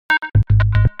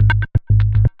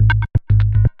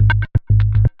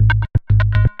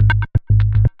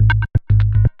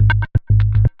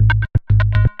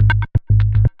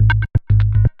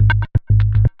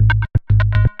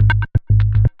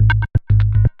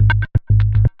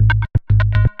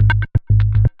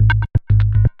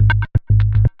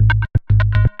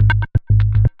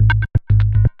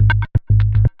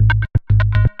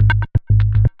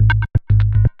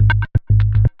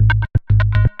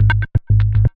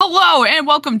Hello, and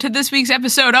welcome to this week's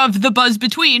episode of The Buzz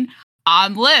Between.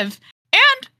 I'm Liv,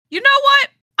 and you know what?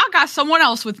 I got someone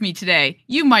else with me today.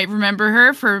 You might remember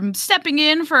her from stepping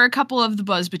in for a couple of The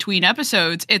Buzz Between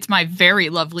episodes. It's my very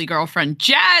lovely girlfriend,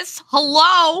 Jess.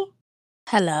 Hello!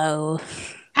 Hello.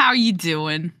 How you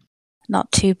doing? Not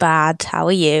too bad. How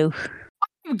are you?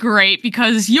 Great,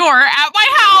 because you're at my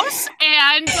house,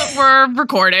 and we're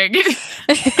recording.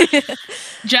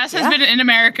 Jess has been in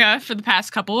America for the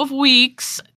past couple of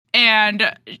weeks,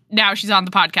 and now she's on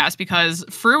the podcast because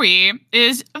Fruey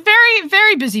is a very,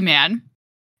 very busy man.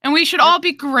 And we should all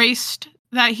be graced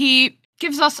that he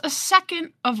gives us a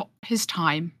second of his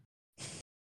time.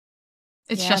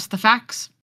 It's just the facts.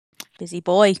 Busy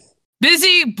boy.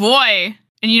 Busy boy.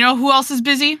 And you know who else is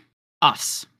busy?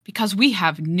 Us. Because we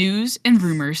have news and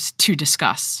rumors to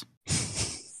discuss.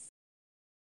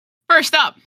 First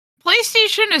up,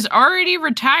 PlayStation is already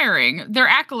retiring their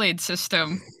accolade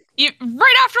system.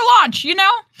 Right after launch, you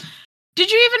know?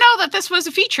 Did you even know that this was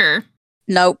a feature?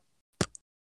 Nope.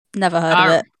 Never heard of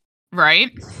it.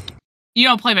 Right? You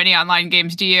don't play many online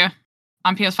games, do you?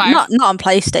 On PS5? Not on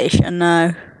PlayStation,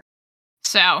 no.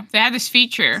 So, they had this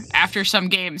feature after some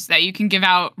games that you can give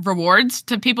out rewards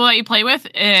to people that you play with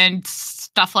and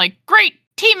stuff like, great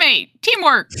teammate,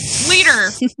 teamwork, leader.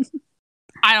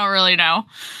 I don't really know.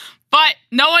 But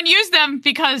no one used them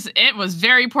because it was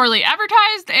very poorly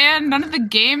advertised and none of the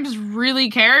games really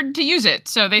cared to use it.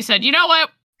 So they said, you know what?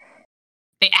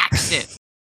 They axed it.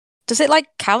 Does it,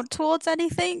 count towards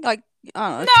anything? I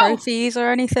don't know, trophies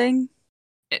or anything?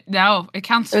 No, it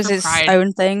counts for pride. It was its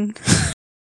own thing?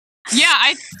 Yeah,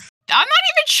 I'm not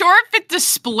even sure if it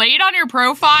displayed on your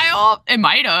profile. It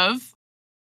might have.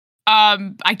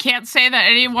 I can't say that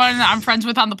anyone I'm friends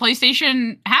with on the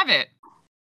PlayStation have it.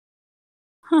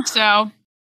 Huh. So,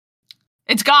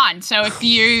 it's gone. So if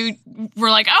you were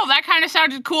like, oh, that kind of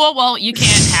sounded cool, well, you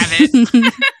can't have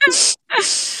it.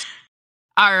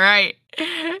 All right.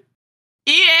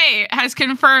 EA has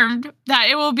confirmed that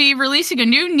it will be releasing a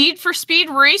new Need for Speed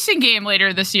racing game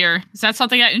later this year. Is that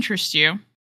something that interests you?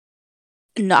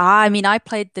 No, I mean, I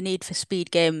played the Need for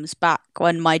Speed games back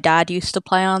when my dad used to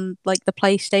play on, the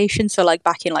PlayStation, so,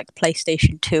 back in, the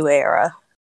PlayStation 2 era.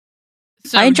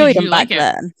 So I enjoyed them back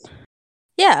then.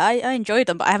 Yeah, I enjoyed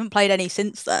them, but I haven't played any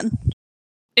since then.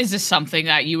 Is this something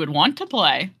that you would want to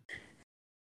play?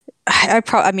 I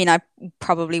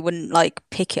probably wouldn't,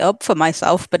 pick it up for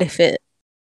myself, but if it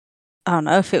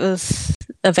was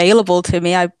available to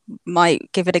me, I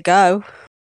might give it a go.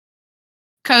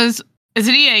 Because it's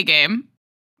an EA game.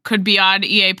 Could be on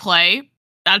EA Play.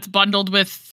 That's bundled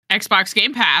with Xbox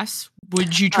Game Pass.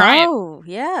 Would you try it? Oh,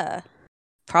 yeah.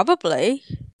 Probably.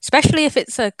 Especially if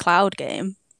it's a cloud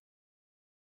game.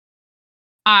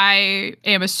 I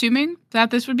am assuming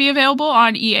that this would be available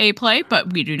on EA Play,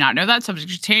 but we do not know that.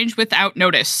 Subject to change without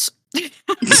notice. I'm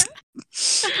not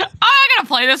gonna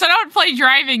play this. I don't play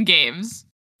driving games.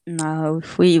 No,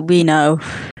 we know.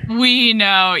 We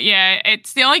know, yeah.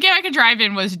 It's the only game I could drive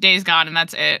in was Days Gone, and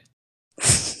that's it.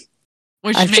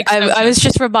 Which I was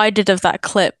just reminded of that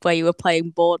clip where you were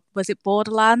playing was it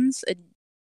Borderlands?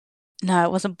 No,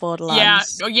 it wasn't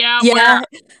Borderlands. Yeah.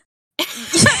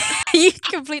 You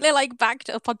completely backed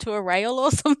up onto a rail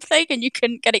or something and you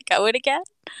couldn't get it going again?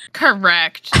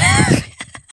 Correct.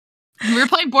 We were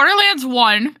playing Borderlands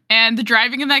 1 and the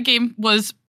driving in that game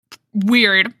was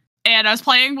weird. And I was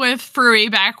playing with Fruey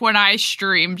back when I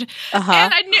streamed. Uh-huh.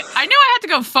 And I knew I had to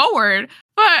go forward,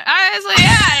 but I was like,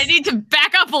 I need to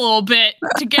back up a little bit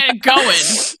to get it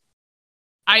going.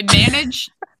 I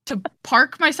managed to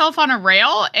park myself on a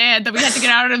rail and then we had to get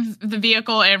out of the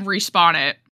vehicle and respawn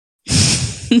it.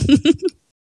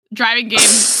 Driving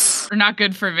games are not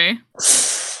good for me.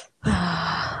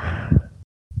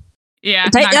 Yeah,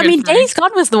 Days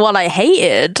Gone was the one I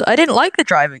hated. I didn't like the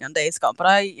driving on Days Gone, but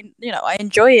I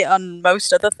enjoy it on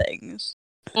most other things.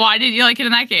 Why did you like it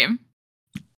in that game?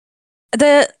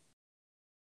 The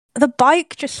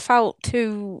bike just felt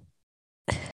too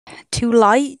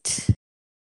light.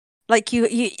 You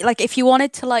if you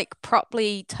wanted to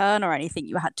properly turn or anything,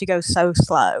 you had to go so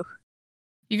slow.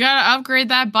 You gotta upgrade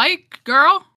that bike,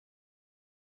 girl.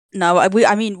 No,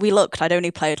 we looked. I'd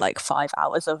only played 5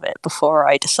 hours of it before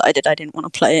I decided I didn't want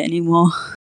to play it anymore.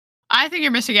 I think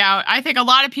you're missing out. I think a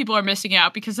lot of people are missing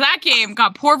out because that game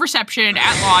got poor reception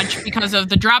at launch because of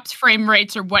the dropped frame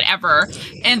rates or whatever.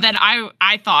 And then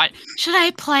I thought, should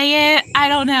I play it? I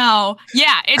don't know.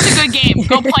 Yeah, it's a good game.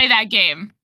 Go play that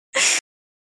game.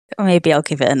 Maybe I'll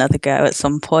give it another go at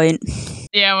some point.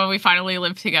 Yeah, when we finally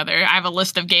live together. I have a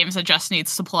list of games that Jess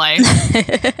needs to play.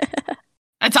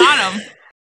 That's on them.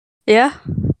 Yeah?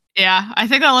 Yeah, I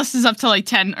think that list is up to like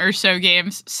 10 or so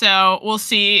games. So we'll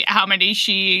see how many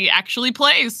she actually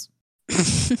plays.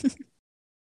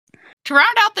 To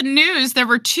round out the news, there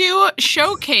were 2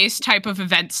 showcase type of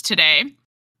events today.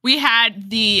 We had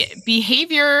the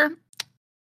Behavior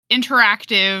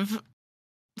Interactive,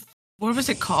 what was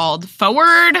it called?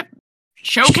 Forward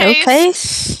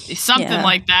Showcase? Something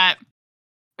like that.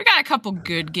 We got a couple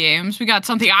good games. We got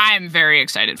something I am very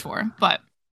excited for, but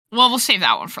we'll save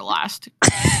that one for last.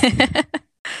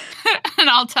 And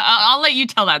I'll let you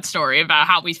tell that story about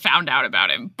how we found out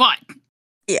about him. But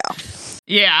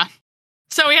yeah.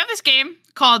 So we have this game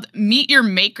called Meet Your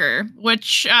Maker,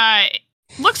 which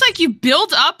looks like you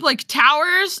build up like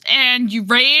towers and you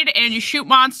raid and you shoot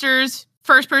monsters.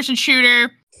 First person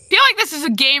shooter. Feel like this is a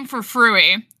game for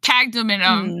Fruity. Tagged him in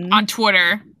on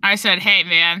Twitter. I said, hey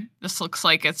man, this looks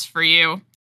like it's for you.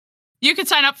 You can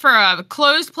sign up for a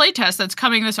closed playtest that's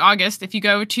coming this August. If you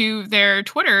go to their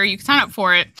Twitter, you can sign up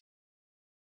for it.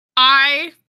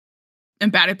 I am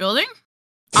bad at building.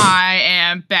 I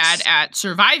am bad at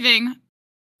surviving.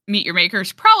 Meet Your Maker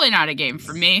is probably not a game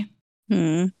for me.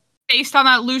 Based on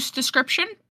that loose description,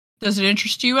 does it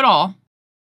interest you at all?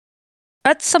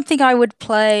 That's something I would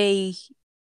play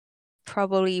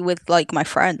probably with like my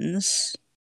friends.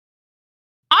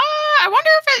 I wonder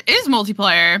if it is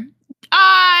multiplayer.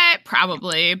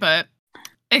 Probably, but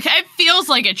it feels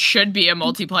like it should be a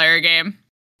multiplayer game.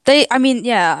 We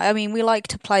like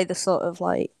to play the sort of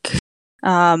like,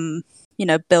 build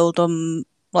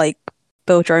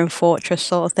your own fortress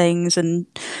sort of things, and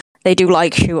they do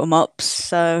like shoot 'em ups.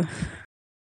 So,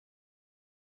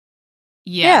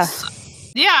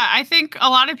 yes, yeah, I think a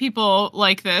lot of people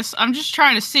like this. I'm just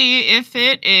trying to see if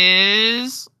it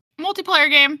is a multiplayer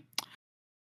game.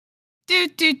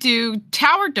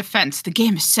 Tower defense. The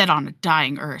game is set on a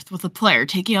dying Earth, with the player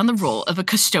taking on the role of a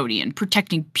custodian,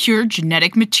 protecting pure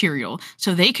genetic material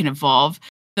so they can evolve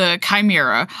the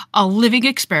Chimera, a living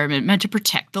experiment meant to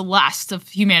protect the last of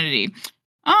humanity.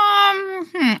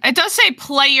 It does say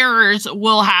players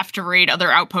will have to raid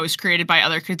other outposts created by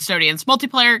other custodians.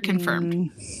 Multiplayer confirmed.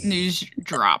 News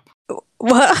drop.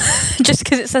 What? Just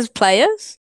because it says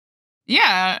players?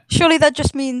 Yeah. Surely that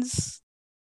just means,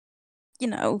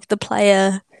 the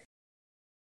player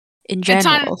in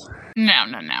general.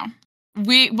 No.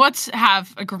 Let's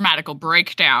have a grammatical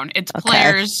breakdown. It's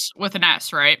players with an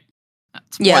S, right?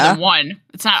 It's more than one.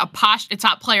 It's not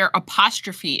player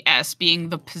apostrophe S being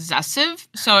the possessive,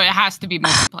 so it has to be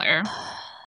multiplayer.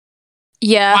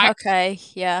 Yeah, okay,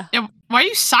 yeah. Why are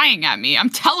you sighing at me? I'm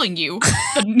telling you.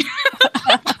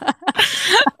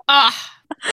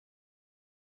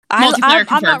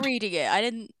 I'm not reading it. I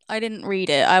didn't read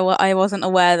it. I wasn't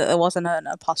aware that there wasn't an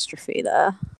apostrophe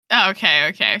there.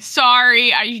 Okay.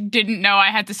 Sorry, I didn't know I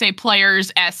had to say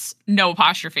players S, no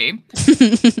apostrophe.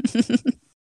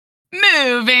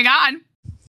 Moving on.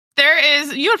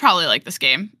 You would probably like this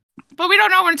game, but we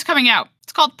don't know when it's coming out.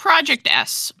 It's called Project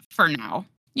S for now.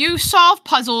 You solve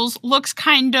puzzles, looks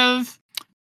kind of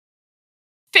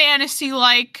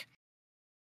fantasy-like,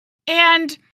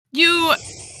 and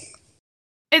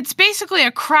it's basically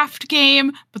a craft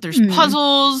game, but there's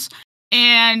puzzles,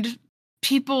 and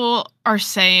people are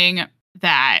saying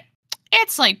that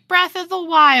it's like Breath of the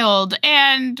Wild,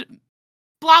 and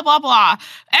blah, blah, blah.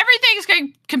 Everything is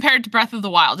getting compared to Breath of the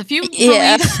Wild. If you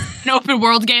release an open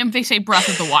world game, they say Breath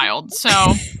of the Wild.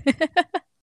 So,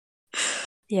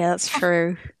 yeah, that's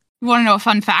true. You want to know a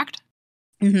fun fact?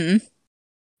 Mm-hmm.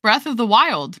 Breath of the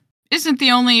Wild isn't the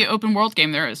only open world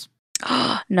game there is.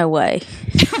 No way.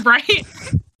 Right?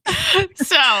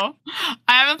 So, I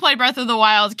haven't played Breath of the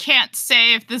Wild. Can't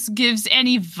say if this gives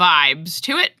any vibes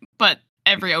to it, but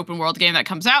every open world game that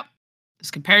comes out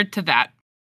is compared to that.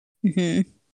 Mm-hmm.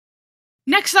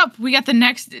 Next up, we got the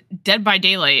next Dead by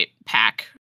Daylight pack.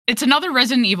 It's another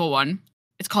Resident Evil one.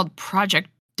 It's called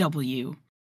Project W.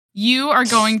 You are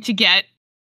going to get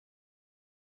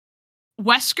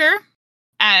Wesker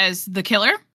as the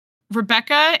killer,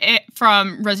 Rebecca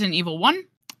from Resident Evil 1,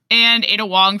 and Ada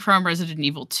Wong from Resident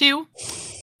Evil 2.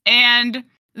 And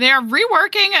they're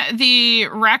reworking the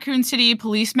Raccoon City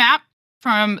police map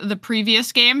from the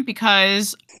previous game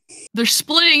because they're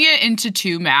splitting it into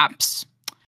 2 maps.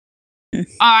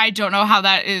 I don't know how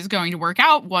that is going to work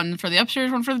out. One for the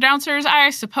upstairs, one for the downstairs,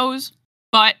 I suppose.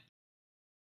 But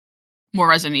more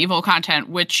Resident Evil content,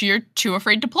 which you're too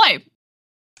afraid to play.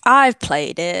 I've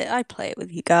played it. I play it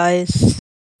with you guys.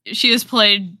 She has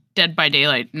played Dead by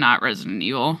Daylight, not Resident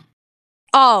Evil.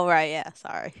 Oh, right, yeah,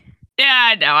 sorry.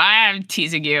 Yeah, no, I'm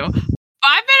teasing you. I've been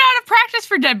out of practice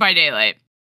for Dead by Daylight,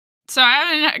 so I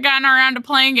haven't gotten around to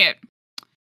playing it.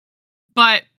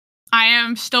 But I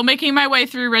am still making my way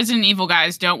through Resident Evil,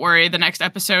 guys. Don't worry. The next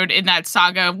episode in that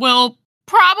saga will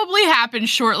probably happen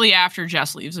shortly after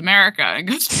Jess leaves America and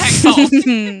goes back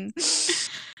home.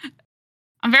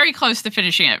 I'm very close to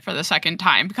finishing it for the second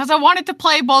time because I wanted to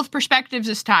play both perspectives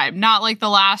this time, not like the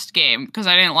last game because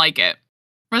I didn't like it.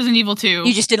 Resident Evil 2.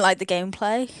 You just didn't like the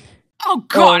gameplay? Oh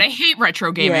god, I hate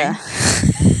retro gaming. Yeah.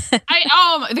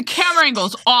 The camera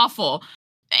angle's awful.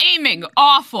 Aiming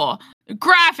awful.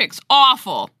 Graphics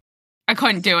awful. I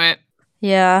couldn't do it.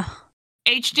 Yeah.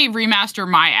 HD remaster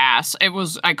my ass.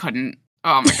 I couldn't.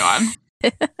 Oh my god.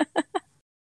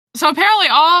 So apparently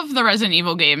all of the Resident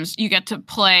Evil games you get to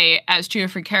play as two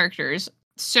different characters.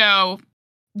 So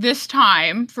this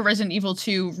time for Resident Evil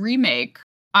 2 Remake,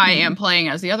 I am playing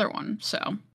as the other one, so.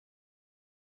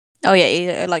 Oh yeah,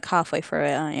 you're like halfway through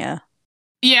it, aren't you?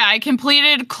 Yeah, I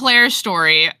completed Claire's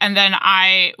story, and then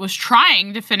I was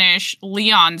trying to finish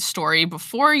Leon's story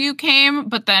before you came,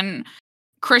 but then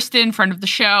Kristen, friend of the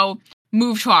show,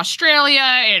 moved to Australia,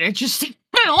 and it just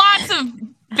lots of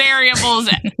variables.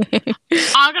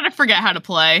 I'm gonna forget how to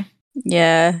play.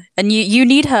 Yeah, and you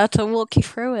need her to walk you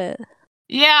through it.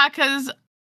 Yeah, because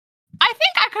I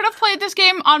think I could have played this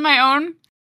game on my own.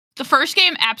 The first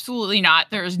game, absolutely not.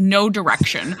 There is no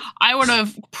direction. I would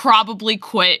have probably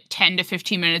quit 10 to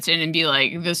 15 minutes in and be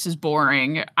like, this is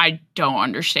boring. I don't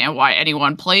understand why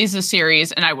anyone plays this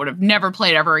series, and I would have never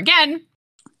played ever again.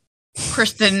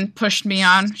 Kristen pushed me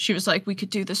on. She was like, we could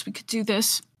do this, we could do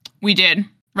this. We did.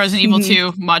 Resident Evil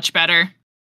 2, much better.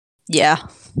 Yeah.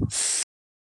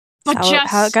 But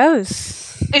how it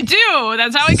goes.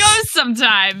 That's how it goes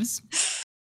sometimes.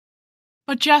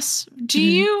 But Jess, do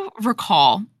you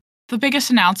recall the biggest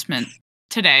announcement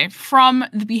today from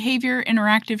the Behavior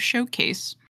Interactive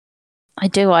Showcase? I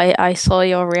do. I saw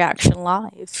your reaction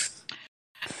live.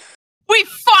 We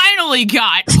finally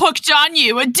got Hooked on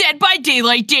You, a Dead by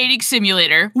Daylight dating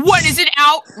simulator. When is it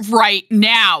out? Right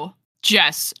now.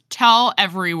 Jess, tell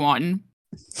everyone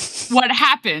what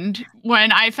happened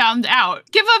when I found out.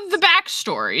 Give them the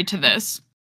backstory to this.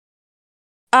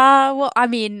 Well, I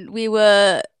mean, you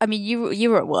were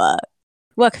at work,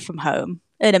 working from home,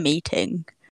 in a meeting.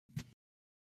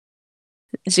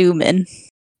 Zoom in.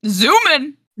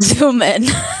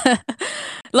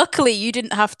 Luckily, you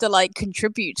didn't have to,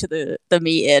 contribute to the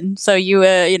meeting, so you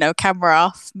were, camera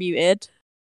off, muted.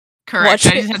 Correct,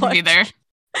 I just had to be there.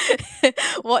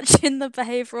 Watching the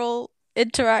Behavioral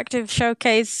Interactive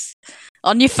Showcase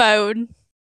on your phone.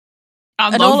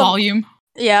 On low volume.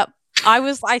 Yeah.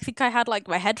 I think I had,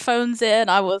 my headphones in.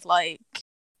 I was, watching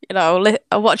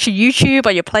YouTube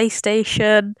on your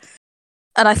PlayStation.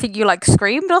 And I think you,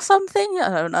 screamed or something. I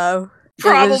don't know.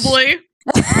 Probably.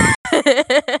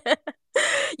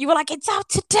 You were like, it's out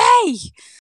today!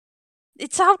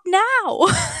 It's out now!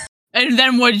 And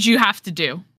then what did you have to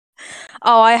do?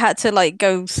 Oh, I had to,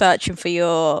 go searching for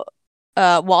your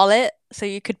wallet so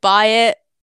you could buy it.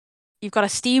 You've got a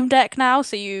Steam Deck now,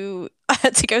 so I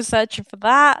had to go searching for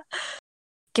that.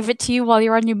 Give it to you while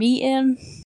you're on your meeting.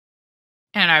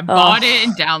 And I bought it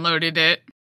and downloaded it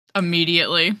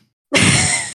immediately.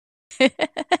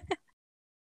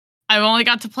 I've only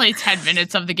got to play 10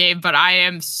 minutes of the game, but I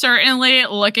am certainly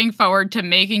looking forward to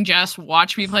making Jess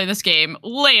watch me play this game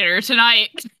later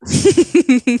tonight.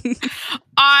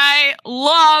 I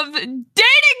love dating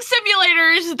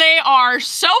simulators. They are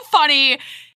so funny,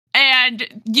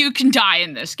 and you can die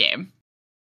in this game.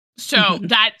 So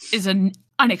that is an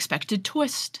unexpected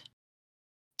twist.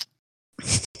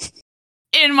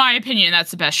 In my opinion,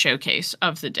 that's the best showcase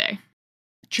of the day.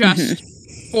 Just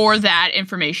for that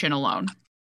information alone.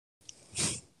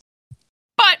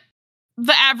 But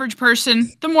the average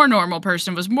person, the more normal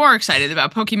person, was more excited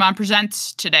about Pokemon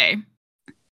Presents today.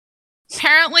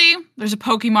 Apparently, there's a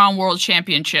Pokemon World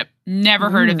Championship.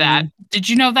 Never heard of that. Did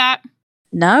you know that?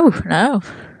 No.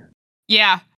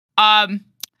 Yeah.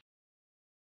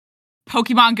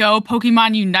 Pokemon Go,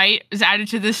 Pokemon Unite is added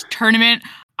to this tournament.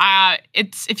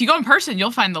 If you go in person,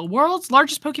 you'll find the world's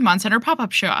largest Pokemon Center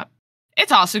pop-up shop.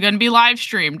 It's also going to be live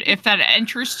streamed. If that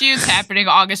interests you, it's happening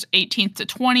August 18th to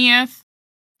 20th.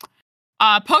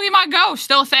 Pokemon Go,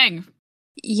 still a thing.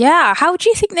 Yeah, how do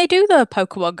you think they do the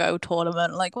Pokemon Go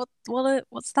tournament?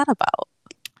 What's that about?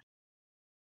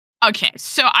 Okay,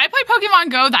 so I played Pokemon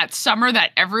Go that summer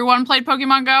that everyone played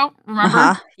Pokemon Go.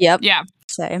 Remember? Yep. Yeah.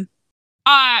 Same.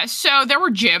 So there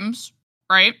were gyms,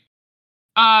 right?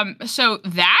 So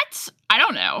that, I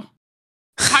don't know.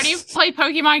 How do you play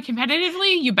Pokemon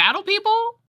competitively? You battle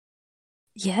people?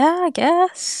 Yeah, I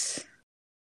guess.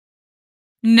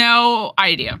 No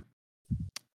idea.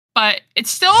 But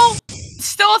it's still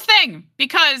still a thing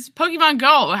because Pokemon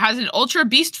Go has an Ultra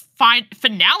Beast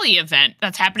finale event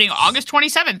that's happening August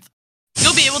 27th.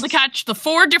 You'll be able to catch the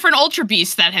 4 different Ultra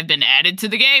Beasts that have been added to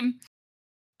the game.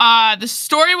 The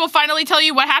story will finally tell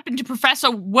you what happened to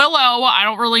Professor Willow. I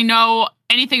don't really know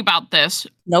anything about this.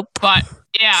 Nope. But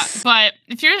yeah, but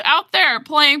if you're out there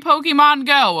playing Pokemon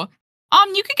Go,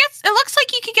 you could get. It looks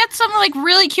like you could get some like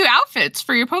really cute outfits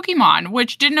for your Pokemon,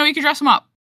 which didn't know you could dress them up.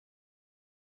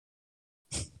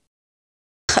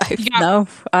 No,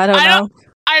 I don't know.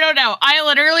 I don't know. I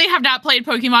literally have not played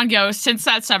Pokemon Go since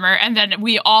that summer, and then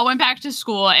we all went back to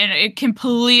school, and it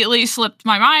completely slipped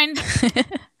my mind.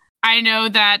 I know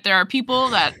that there are people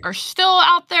that are still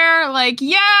out there like,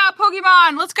 yeah,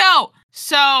 Pokemon, let's go.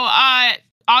 So,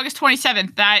 August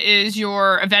 27th, that is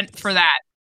your event for that.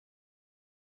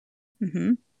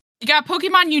 Mm-hmm. You got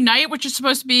Pokemon Unite, which is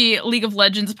supposed to be League of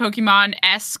Legends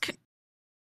Pokemon-esque.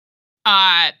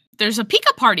 There's a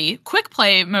Pika Party quick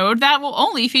play mode that will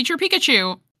only feature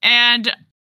Pikachu. And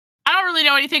I don't really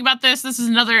know anything about this. This is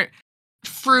another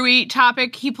Fruity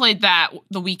topic. He played that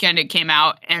the weekend it came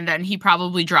out, and then he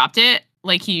probably dropped it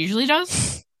like he usually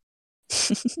does.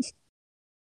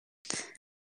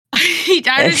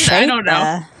 I don't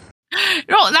know.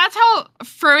 No, that's how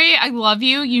Fruity, I love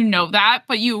you. You know that,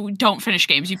 but you don't finish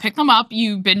games. You pick them up,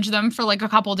 you binge them for like a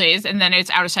couple days, and then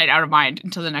it's out of sight, out of mind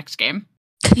until the next game.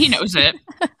 He knows it.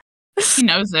 He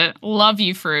knows it. Love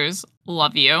you, Fruz.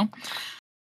 Love you.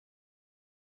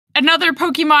 Another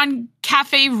Pokemon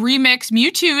Cafe Remix,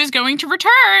 Mewtwo is going to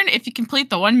return. If you complete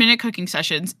the 1-minute cooking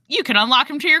sessions, you can unlock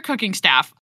him to your cooking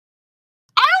staff.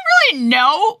 I don't really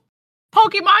know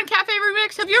Pokemon Cafe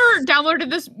Remix. Have you ever downloaded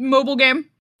this mobile game?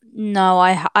 No,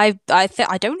 I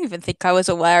don't even think I was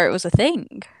aware it was a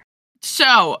thing.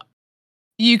 So,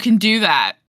 you can do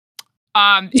that.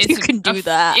 You can do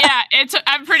that. Yeah,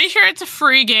 I'm pretty sure it's a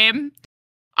free game.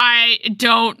 I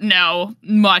don't know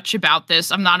much about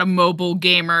this. I'm not a mobile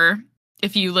gamer.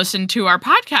 If you listen to our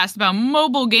podcast about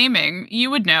mobile gaming, you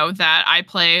would know that I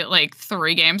play like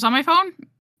 3 games on my phone.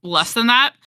 Less than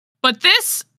that. But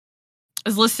this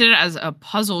is listed as a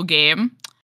puzzle game.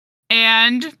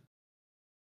 And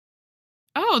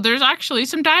there's actually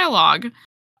some dialogue.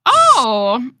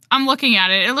 Oh, I'm looking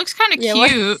at it. It looks kind of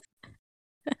cute.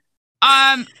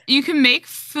 You can make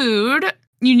food.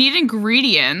 You need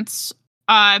ingredients.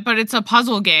 But it's a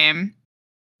puzzle game.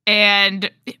 And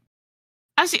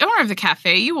as the owner of the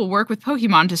cafe, you will work with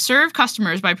Pokemon to serve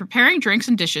customers by preparing drinks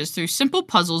and dishes through simple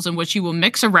puzzles in which you will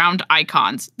mix around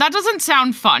icons. That doesn't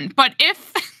sound fun, but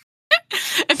if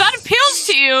if that appeals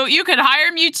to you, you could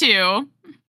hire Mewtwo.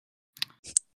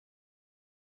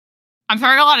 I'm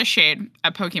throwing a lot of shade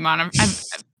at Pokemon.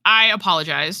 I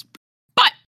apologize.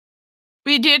 But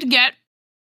we did get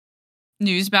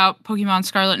news about Pokemon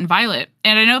Scarlet and Violet.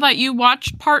 And I know that you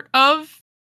watched part of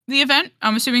the event.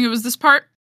 I'm assuming it was this part.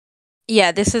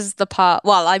 Yeah, this is the part.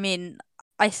 Well, I mean,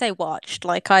 I say watched.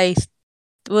 Like, I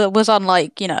was on,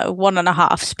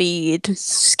 1.5 speed,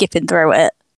 skipping through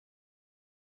it.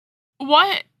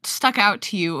 What stuck out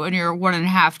to you in your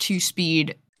 1.5, 2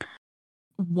 speed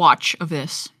watch of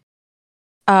this?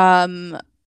 Well,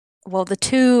 the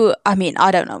 2, I mean,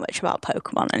 I don't know much about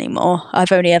Pokemon anymore.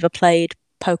 I've only ever played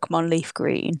Pokemon Leaf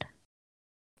Green,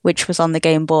 which was on the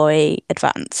Game Boy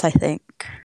Advance, I think.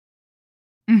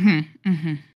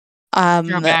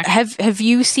 Have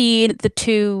you seen the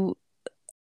 2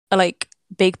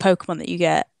 big Pokemon that you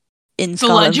get in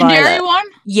Scarlet and Violet? The legendary one?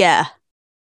 Yeah.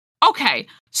 Okay,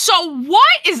 so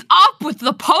what is up with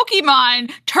the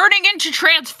Pokemon turning into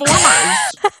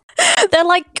Transformers? They're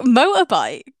like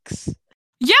motorbikes.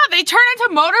 Yeah, they turn into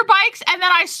motorbikes, and then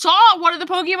I saw one of the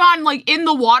Pokemon, in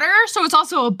the water, so it's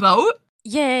also a boat?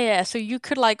 Yeah. So you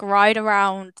could, ride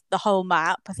around the whole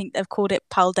map. I think they've called it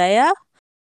Paldea.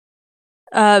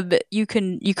 You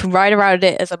can ride around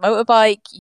it as a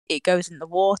motorbike, it goes in the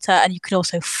water, and you can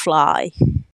also fly.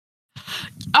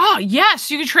 Oh, yes,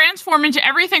 you can transform into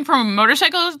everything from a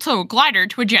motorcycle to a glider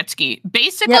to a jet ski.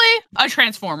 Basically, a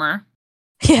Transformer.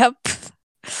 Yep.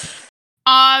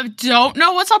 Don't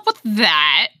know what's up with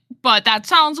that, but that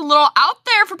sounds a little out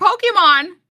there for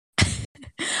Pokemon.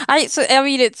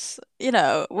 It's,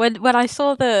 when I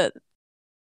saw the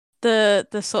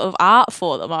sort of art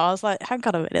for them, I was like, hang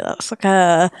on a minute, that's like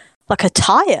a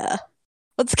tire.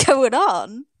 What's going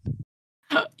on?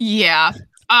 Yeah.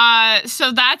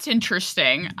 So that's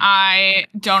interesting. I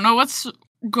don't know what's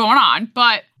going on,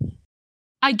 but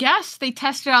I guess they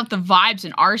tested out the vibes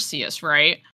in Arceus,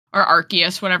 right? Or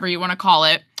Arceus, whatever you want to call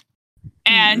it.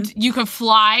 And you could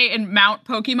fly and mount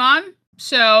Pokemon.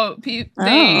 So they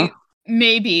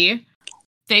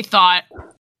thought,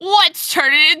 let's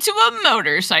turn it into a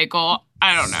motorcycle.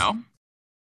 I don't know.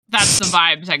 That's the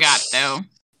vibes I got, though.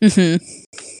 Mm-hmm.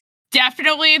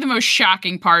 Definitely the most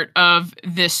shocking part of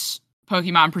this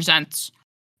Pokemon Presents.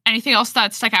 Anything else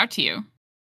that stuck out to you?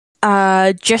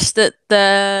 Just that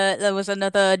there was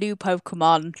another new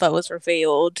Pokemon that was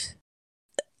revealed.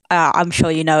 I'm sure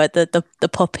you know it, the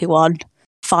puppy one,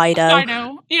 Fido. I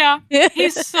know, yeah.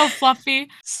 He's so fluffy.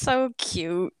 So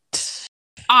cute.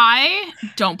 I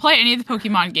don't play any of the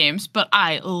Pokemon games, but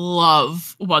I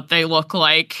love what they look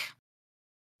like.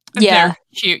 Yeah. They're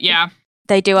cute, yeah.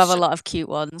 They do have a lot of cute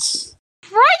ones.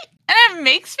 Right? And it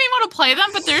makes me want to play them,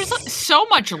 but there's so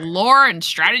much lore and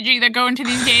strategy that go into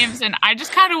these games, and I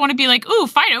just kind of want to be like, ooh,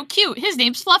 Fido, cute. His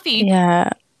name's Fluffy.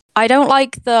 Yeah. I don't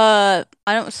like the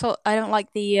sort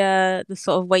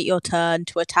of wait your turn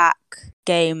to attack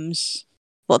games.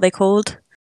 What are they called?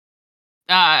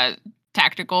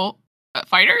 Tactical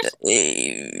fighters?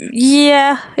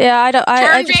 Yeah. I don't.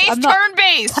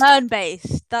 Turn-based.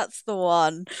 Turn-based. That's the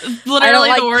one. Literally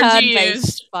I the don't word like you turn-based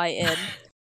used. fighting.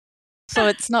 So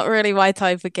it's not really my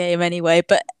type of game anyway.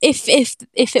 But if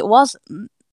it wasn't,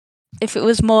 if it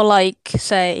was more like,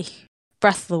 say,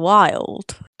 Breath of the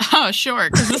Wild. Oh, sure,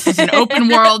 because this is an open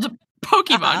world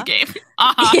Pokemon game.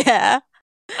 Yeah.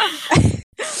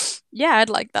 Yeah, I'd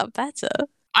like that better.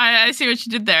 I see what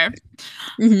you did there.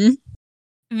 Mm-hmm.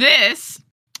 This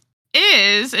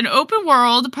is an open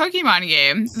world Pokemon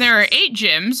game. There are 8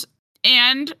 gyms,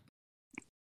 and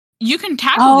you can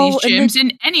tackle these gyms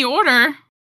in any order.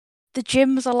 The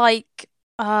gyms are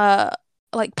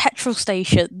like petrol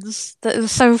stations. That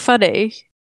is so funny.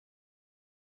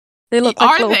 They look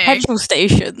like little petrol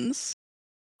stations.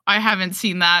 I haven't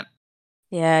seen that.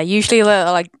 Yeah, usually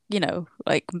they're like,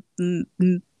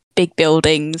 big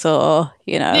buildings or,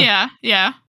 Yeah.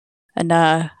 And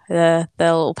they're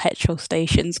little petrol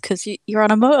stations because you're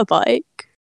on a motorbike.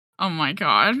 Oh my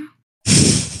god.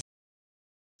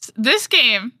 This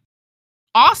game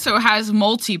also has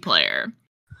multiplayer.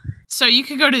 So you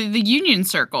can go to the Union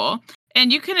Circle,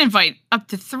 and you can invite up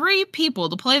to 3 people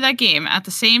to play that game at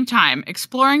the same time,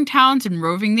 exploring towns and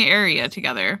roving the area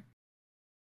together.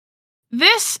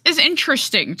 This is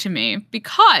interesting to me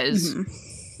because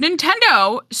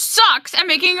Nintendo sucks at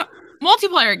making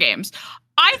multiplayer games.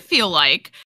 I feel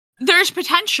like there's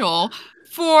potential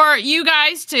for you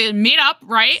guys to meet up,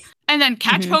 right? And then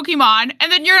catch Pokemon,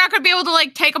 and then you're not going to be able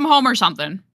to, take them home or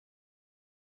something.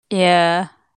 Yeah.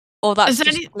 Or that's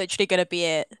just literally going to be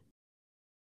it.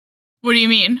 What do you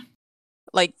mean?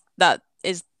 That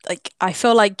is, I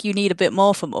feel like you need a bit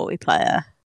more for multiplayer.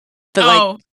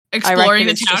 But, exploring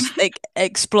the town. Just,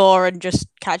 explore and just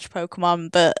catch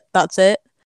Pokemon, but that's it.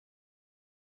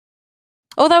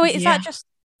 Although, is that just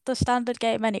the standard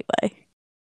game anyway?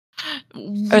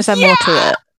 Or is there more to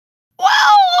it?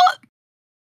 Well,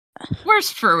 where's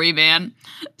Furry Man?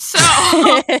 So,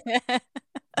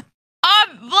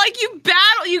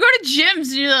 you go to gyms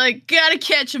and you're gotta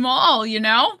catch them all,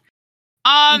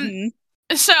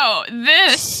 So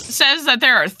this says that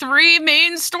there are 3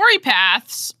 main story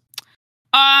paths.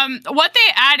 What they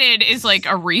added is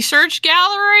a research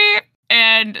gallery,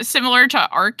 and similar to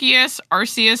Arceus,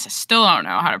 still don't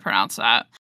know how to pronounce that.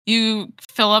 You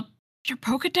fill up your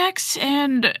Pokedex,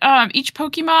 and each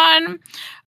Pokemon,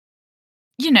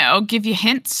 give you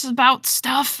hints about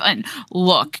stuff. And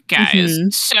look, guys,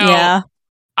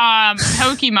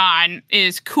 Pokemon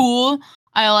is cool.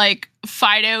 I like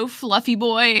Fido, Fluffy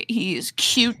Boy. He's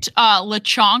cute.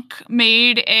 Lechonk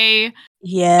made a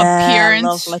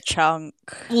appearance. Love Lechonk.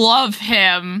 Love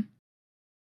him.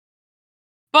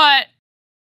 But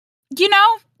you're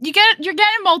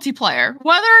getting multiplayer.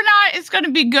 Whether or not it's going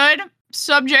to be good,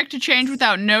 subject to change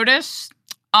without notice.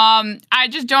 I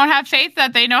just don't have faith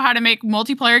that they know how to make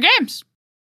multiplayer games.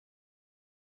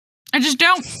 I just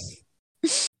don't.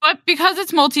 But because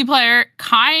it's multiplayer,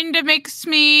 kind of makes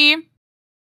me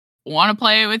want to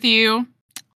play it with you.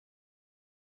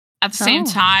 At the same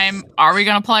time, are we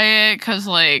gonna play it? Because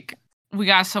we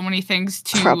got so many things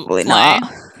to probably play.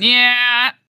 Not.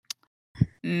 Yeah.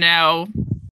 No.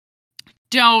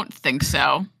 Don't think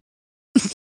so.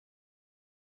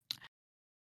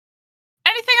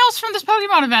 Anything else from this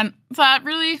Pokemon event that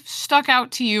really stuck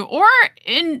out to you, or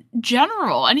in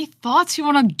general, any thoughts you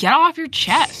want to get off your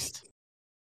chest?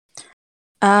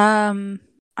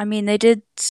 I mean, they did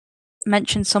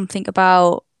mention something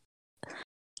about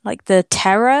the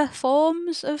terra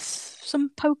forms of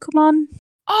some Pokemon.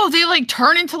 Oh, they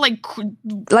turn into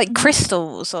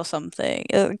crystals or something.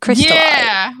 Crystallite.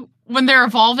 Yeah, when they're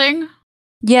evolving.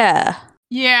 Yeah.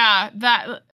 Yeah,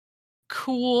 that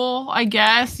cool, I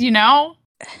guess, Look.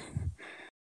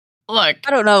 I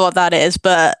don't know what that is,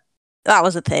 but that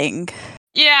was a thing.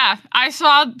 Yeah, I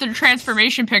saw the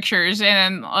transformation pictures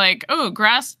and like, oh,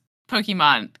 grass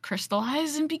Pokemon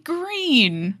crystallize and be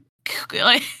green.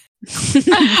 Like,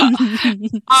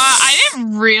 I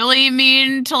didn't really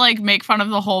mean to like make fun of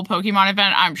the whole Pokemon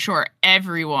event. I'm sure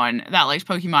everyone that likes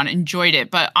Pokemon enjoyed it,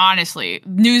 but honestly,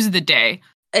 news of the day.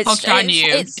 It's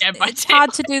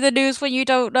hard to do the news when you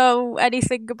don't know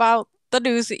anything about the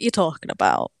news that you're talking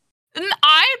about.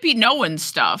 I'd be knowing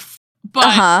stuff,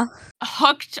 but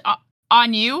Hooked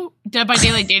on You, Dead by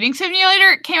Daylight Dating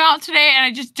Simulator came out today, and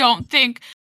I just don't think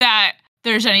that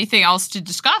there's anything else to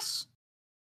discuss.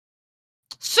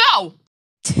 So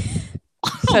do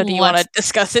you want to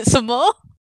discuss it some more?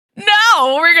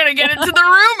 No, we're going to get into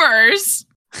the rumors.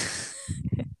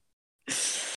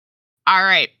 All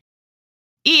right.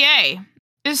 EA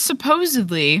is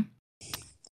supposedly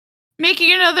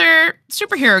making another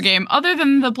superhero game other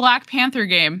than the Black Panther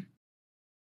game.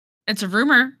 It's a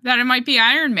rumor that it might be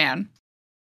Iron Man.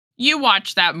 You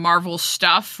watch that Marvel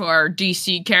stuff or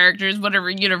DC characters, whatever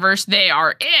universe they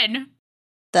are in.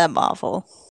 They're Marvel.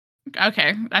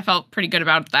 Okay, I felt pretty good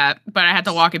about that, but I had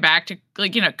to walk it back to,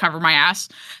 like, cover my ass.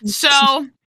 So,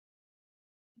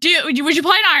 would you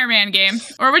play an Iron Man game,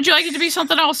 or would you like it to be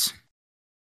something else?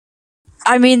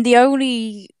 I mean, the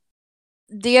only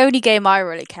game I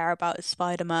really care about is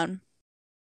Spider-Man.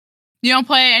 You don't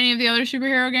play any of the other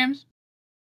superhero games?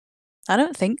 I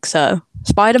don't think so.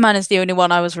 Spider-Man is the only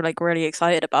one I was really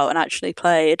excited about and actually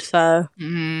played. So,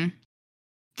 The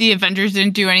Avengers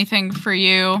didn't do anything for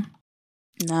you.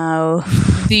 No.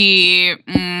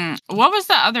 What was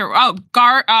the other? Oh,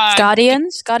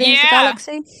 Guardians of the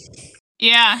Galaxy.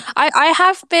 Yeah, I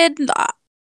have been.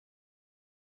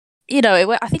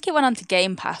 I think it went onto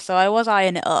Game Pass, so I was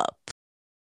eyeing it up.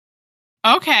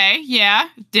 Okay, yeah.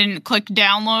 Didn't click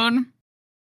download.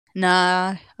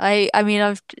 Nah, I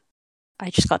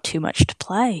just got too much to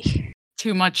play.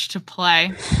 Too much to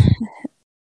play.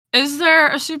 Is there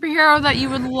a superhero that you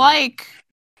would like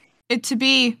it to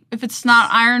be if it's not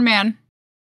Iron Man?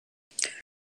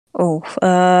 Oh,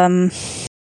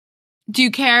 do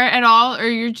you care at all, or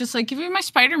you're just like, give me my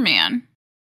Spider-Man?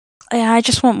 Yeah, I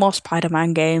just want more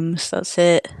Spider-Man games. That's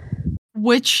it.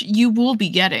 Which you will be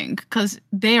getting, because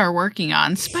they are working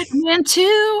on Spider-Man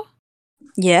 2.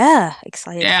 Yeah,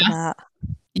 excited for that.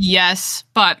 Yes,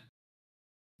 but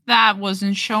that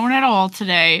wasn't shown at all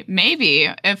today. Maybe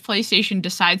if PlayStation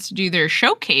decides to do their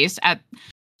showcase at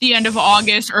the end of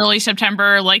August, early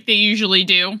September, like they usually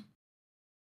do,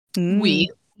 we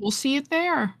will see it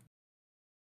there.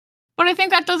 But I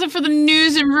think that does it for the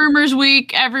news and rumors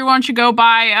week. Everyone should go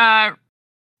buy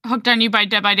Hooked on You by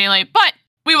Dead by Daylight. But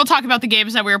we will talk about the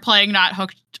games that we were playing, not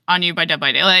Hooked on You by Dead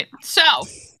by Daylight. So,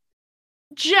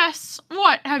 Jess,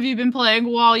 what have you been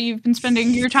playing while you've been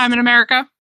spending your time in America?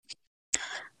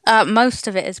 Most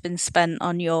of it has been spent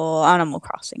on your Animal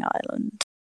Crossing island.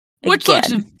 Which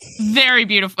looks very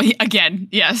beautiful. Again,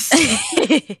 yes.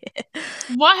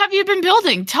 What have you been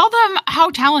building? Tell them how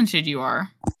talented you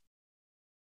are.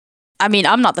 I mean,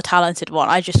 I'm not the talented one.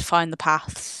 I just find the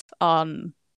paths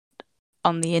on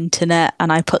the internet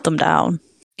and I put them down.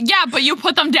 Yeah, but you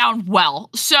put them down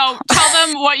well. So tell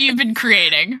them what you've been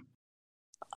creating.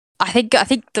 I think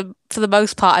for the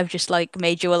most part, I've just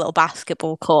made you a little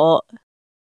basketball court.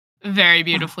 Very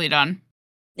beautifully done.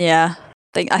 Yeah,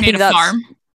 I think that's farm.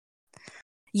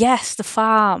 Yes, the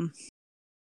farm.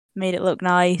 Made it look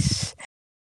nice.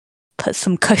 Put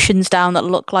some cushions down that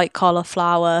look like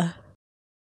cauliflower.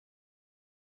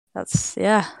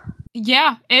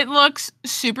 Yeah, it looks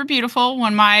super beautiful.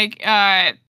 When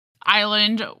my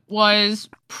island was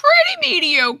pretty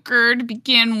mediocre to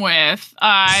begin with,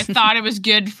 I thought it was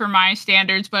good for my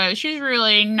standards, but she's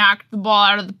really knocked the ball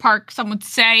out of the park, some would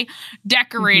say,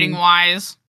 decorating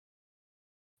wise.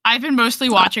 I've been mostly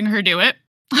watching her do it.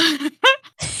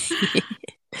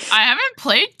 I haven't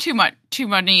played too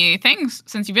many things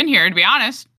since you've been here, to be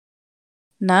honest.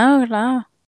 No.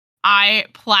 I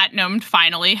platinumed,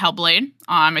 finally, Hellblade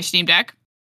on my Steam Deck.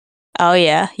 Oh,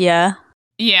 yeah.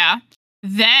 Yeah.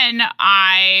 Then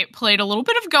I played a little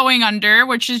bit of Going Under,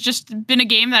 which has just been a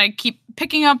game that I keep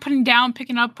picking up, putting down,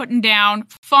 picking up, putting down.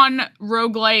 Fun,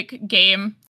 roguelike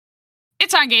game.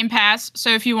 It's on Game Pass,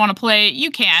 so if you want to play it, you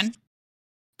can.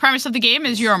 Premise of the game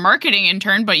is you're a marketing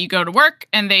intern, but you go to work,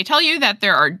 and they tell you that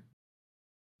there are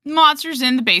monsters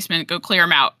in the basement. Go clear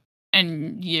them out.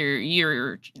 And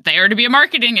you're there to be a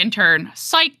marketing intern.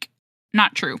 Psych.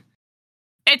 Not true.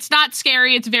 It's not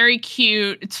scary. It's very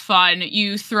cute. It's fun.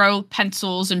 You throw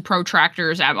pencils and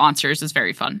protractors at monsters. It's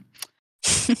very fun.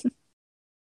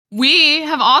 We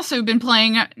have also been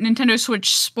playing Nintendo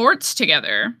Switch Sports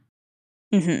together.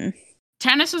 Mm-hmm.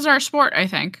 Tennis is our sport, I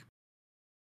think.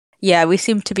 Yeah, we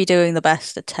seem to be doing the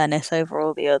best at tennis over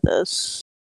all the others.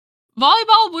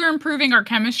 Volleyball, we're improving our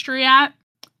chemistry at,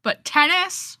 but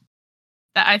tennis,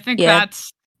 I think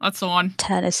that's the one.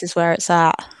 Tennis is where it's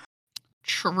at.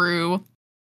 True.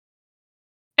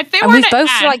 If they and were we've to both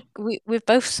add, we've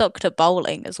both sucked at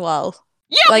bowling as well.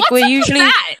 Yeah, like what's we're up usually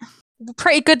with that?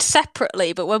 pretty good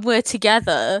separately, but when we're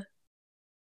together,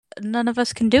 none of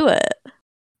us can do it.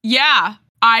 Yeah,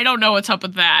 I don't know what's up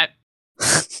with that.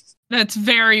 That's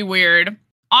very weird.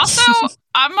 Also,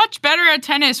 I'm much better at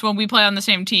tennis when we play on the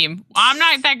same team. I'm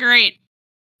not that great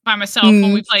by myself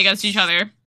when we play against each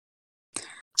other.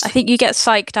 I think you get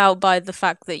psyched out by the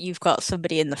fact that you've got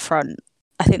somebody in the front.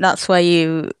 I think that's where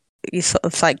you sort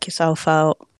of psych yourself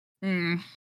out. I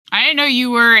didn't know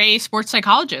you were a sports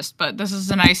psychologist, but this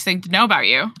is a nice thing to know about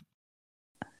you.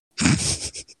 I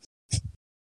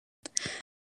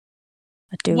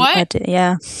do.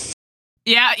 Yeah.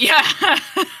 Yeah.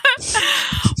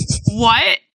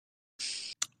 What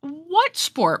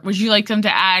sport would you like them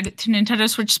to add to Nintendo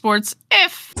Switch Sports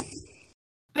if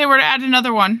they were to add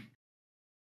another one?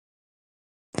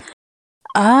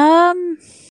 I'm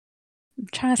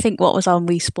trying to think what was on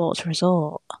Wii Sports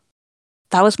Resort.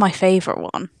 That was my favorite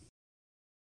one.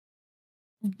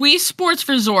 Wii Sports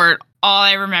Resort, all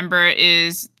I remember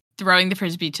is throwing the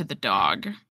frisbee to the dog.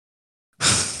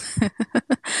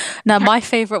 Now, my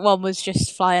favorite one was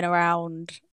just flying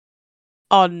around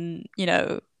on,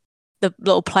 the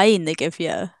little plane they give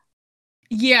you.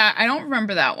 Yeah, I don't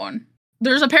remember that one.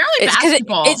 There's apparently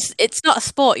basketball. It's not a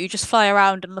sport. You just fly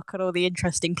around and look at all the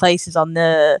interesting places on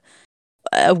the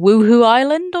Woohoo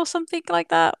Island or something like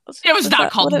that. It was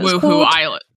not called Woohoo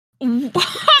Island. I'm looking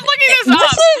this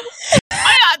up.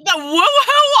 The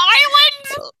Woohoo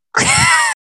Island?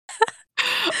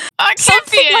 That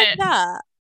can't be it. Like that.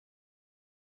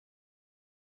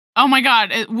 Oh my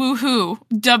god, Woohoo.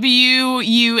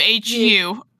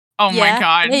 WUHU. Oh my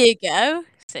god. There you go.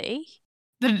 See?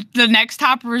 The next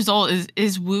top result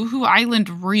is Woohoo Island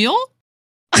real?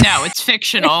 No, it's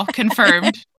fictional.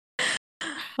 Confirmed.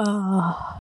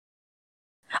 Oh.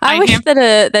 I wish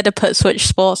they'd have put Switch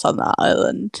Sports on that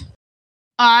island.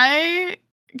 I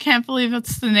can't believe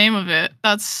that's the name of it.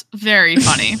 That's very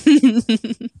funny.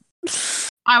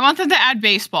 I want them to add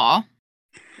baseball.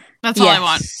 That's all I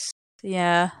want.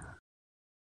 Yeah.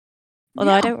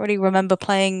 Although I don't really remember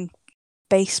playing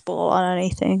baseball on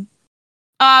anything.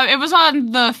 It was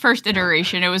on the first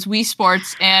iteration. It was Wii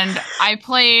Sports, and I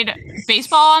played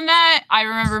baseball on that. I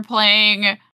remember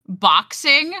playing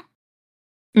boxing.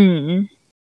 That's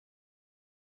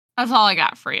all I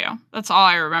got for you. That's all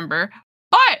I remember.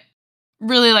 But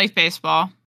really like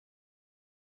baseball.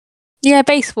 Yeah,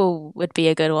 baseball would be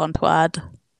a good one to add.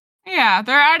 Yeah,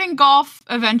 they're adding golf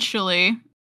eventually.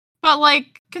 But,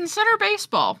 consider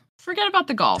baseball. Forget about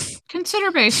the golf.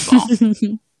 Consider baseball.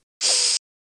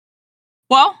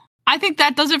 Well, I think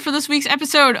that does it for this week's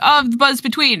episode of The Buzz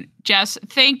Between. Jess,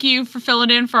 thank you for filling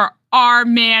in for our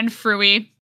man, Fruey.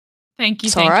 Thank you,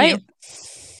 thank you.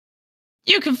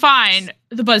 You can find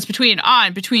The Buzz Between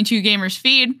on Between Two Gamers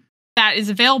feed. That is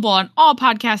available on all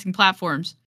podcasting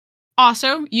platforms.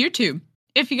 Also, YouTube.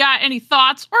 If you got any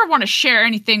thoughts or want to share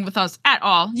anything with us at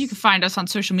all, you can find us on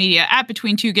social media at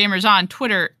Between Two Gamers on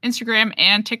Twitter, Instagram,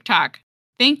 and TikTok.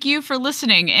 Thank you for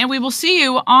listening, and we will see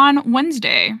you on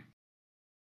Wednesday.